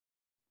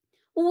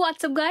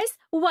What's up guys?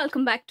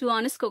 Welcome back to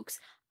Honest Cooks.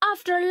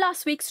 After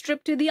last week's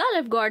trip to the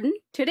Olive Garden,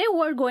 today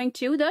we're going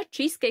to the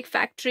Cheesecake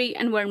Factory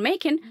and we're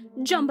making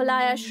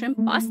Jambalaya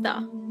Shrimp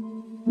Pasta.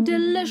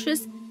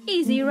 Delicious,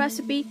 easy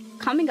recipe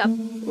coming up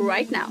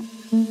right now.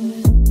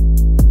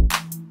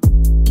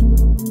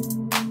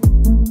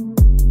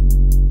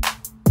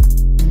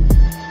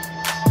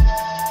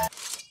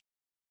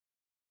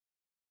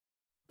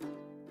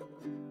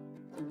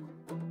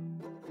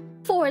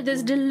 For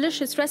this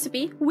delicious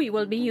recipe, we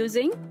will be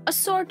using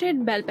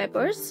assorted bell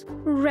peppers,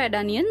 red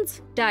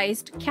onions,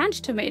 diced canned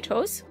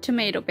tomatoes,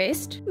 tomato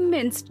paste,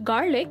 minced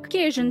garlic,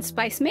 Cajun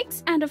spice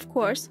mix, and of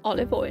course,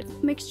 olive oil.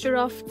 Mixture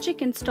of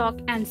chicken stock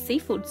and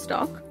seafood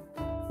stock.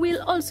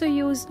 We'll also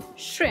use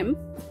shrimp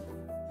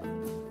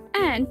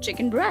and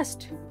chicken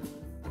breast.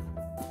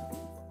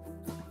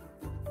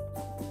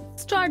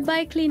 Start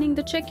by cleaning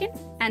the chicken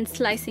and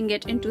slicing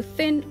it into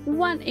thin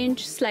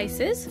 1-inch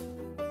slices.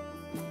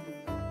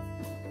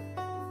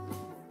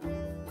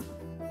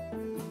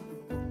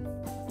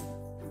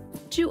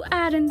 To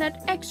add in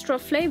that extra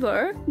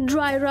flavor,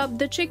 dry rub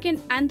the chicken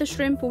and the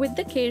shrimp with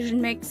the Cajun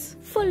mix.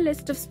 Full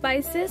list of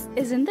spices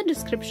is in the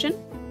description.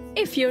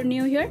 If you're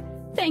new here,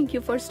 thank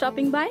you for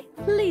stopping by.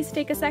 Please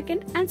take a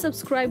second and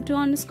subscribe to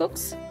Honest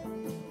Cooks.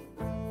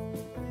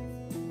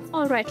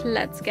 Alright,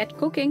 let's get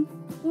cooking.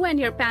 When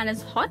your pan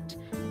is hot,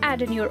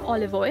 add in your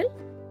olive oil.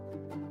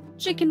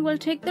 Chicken will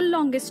take the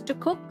longest to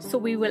cook, so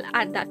we will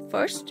add that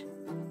first.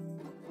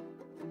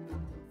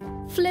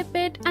 Flip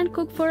it and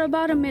cook for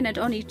about a minute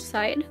on each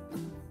side.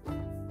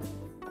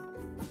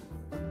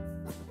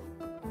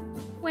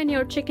 When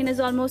your chicken is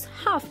almost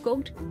half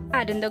cooked,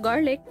 add in the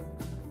garlic.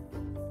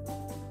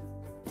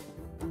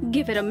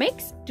 Give it a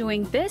mix.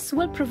 Doing this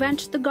will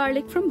prevent the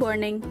garlic from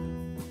burning.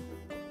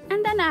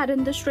 And then add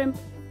in the shrimp.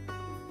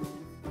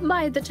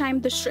 By the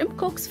time the shrimp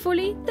cooks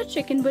fully, the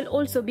chicken will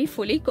also be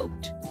fully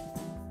cooked.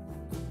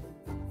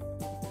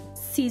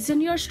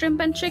 Season your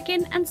shrimp and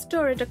chicken and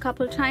stir it a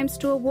couple times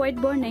to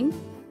avoid burning.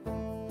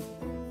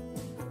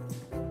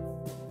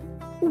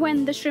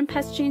 When the shrimp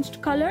has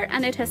changed color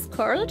and it has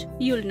curled,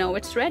 you'll know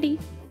it's ready.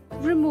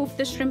 Remove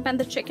the shrimp and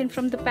the chicken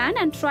from the pan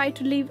and try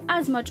to leave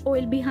as much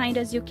oil behind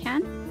as you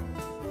can.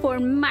 For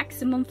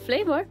maximum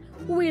flavor,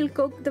 we'll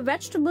cook the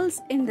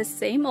vegetables in the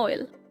same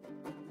oil.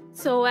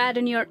 So add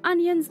in your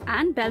onions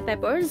and bell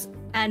peppers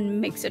and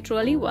mix it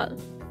really well.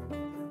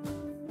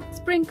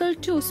 Sprinkle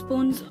 2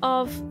 spoons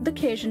of the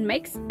Cajun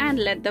mix and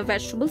let the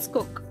vegetables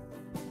cook.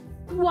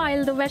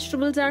 While the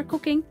vegetables are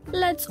cooking,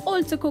 let's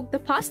also cook the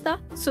pasta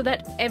so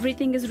that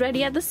everything is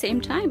ready at the same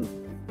time.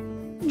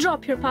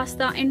 Drop your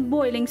pasta in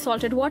boiling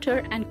salted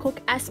water and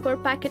cook as per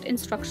packet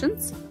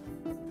instructions.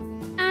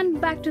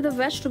 And back to the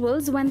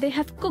vegetables. When they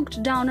have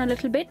cooked down a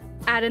little bit,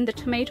 add in the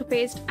tomato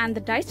paste and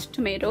the diced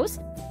tomatoes.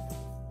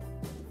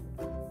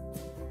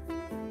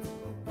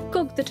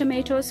 Cook the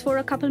tomatoes for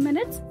a couple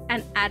minutes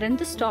and add in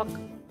the stock.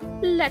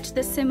 Let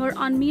this simmer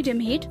on medium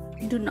heat.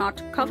 Do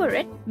not cover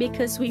it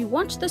because we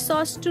want the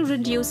sauce to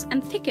reduce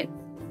and thicken.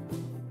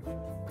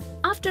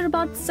 After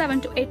about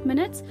 7 to 8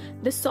 minutes,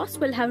 the sauce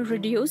will have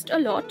reduced a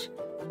lot.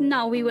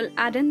 Now we will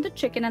add in the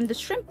chicken and the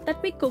shrimp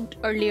that we cooked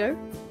earlier.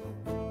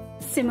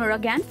 Simmer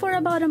again for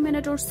about a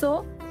minute or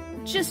so,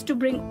 just to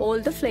bring all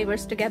the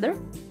flavors together.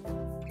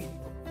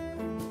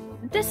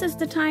 This is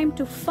the time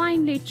to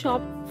finely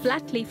chop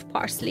flat leaf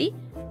parsley,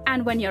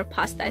 and when your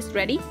pasta is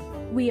ready,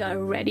 we are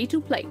ready to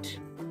plate.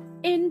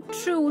 In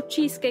true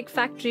Cheesecake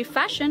Factory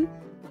fashion,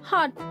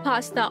 hot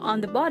pasta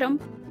on the bottom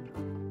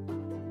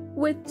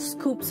with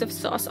scoops of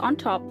sauce on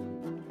top.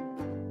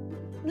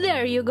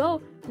 There you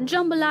go,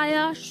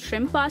 Jambalaya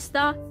Shrimp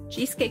Pasta,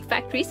 Cheesecake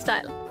Factory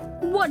style.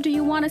 What do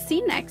you want to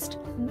see next?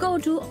 Go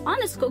to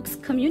Honest Cooks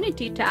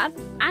community tab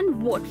and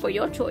vote for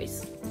your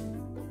choice.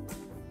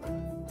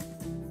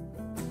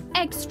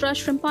 Extra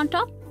shrimp on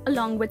top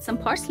along with some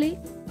parsley.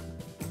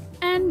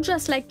 And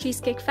just like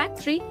Cheesecake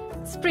Factory,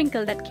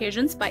 sprinkle that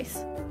Cajun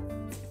spice.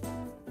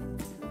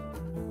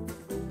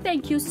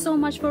 Thank you so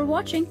much for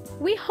watching.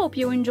 We hope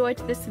you enjoyed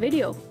this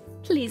video.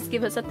 Please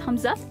give us a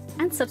thumbs up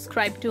and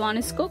subscribe to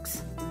Honest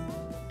Cooks.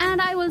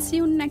 And I will see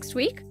you next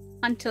week.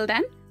 Until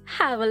then,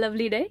 have a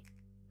lovely day.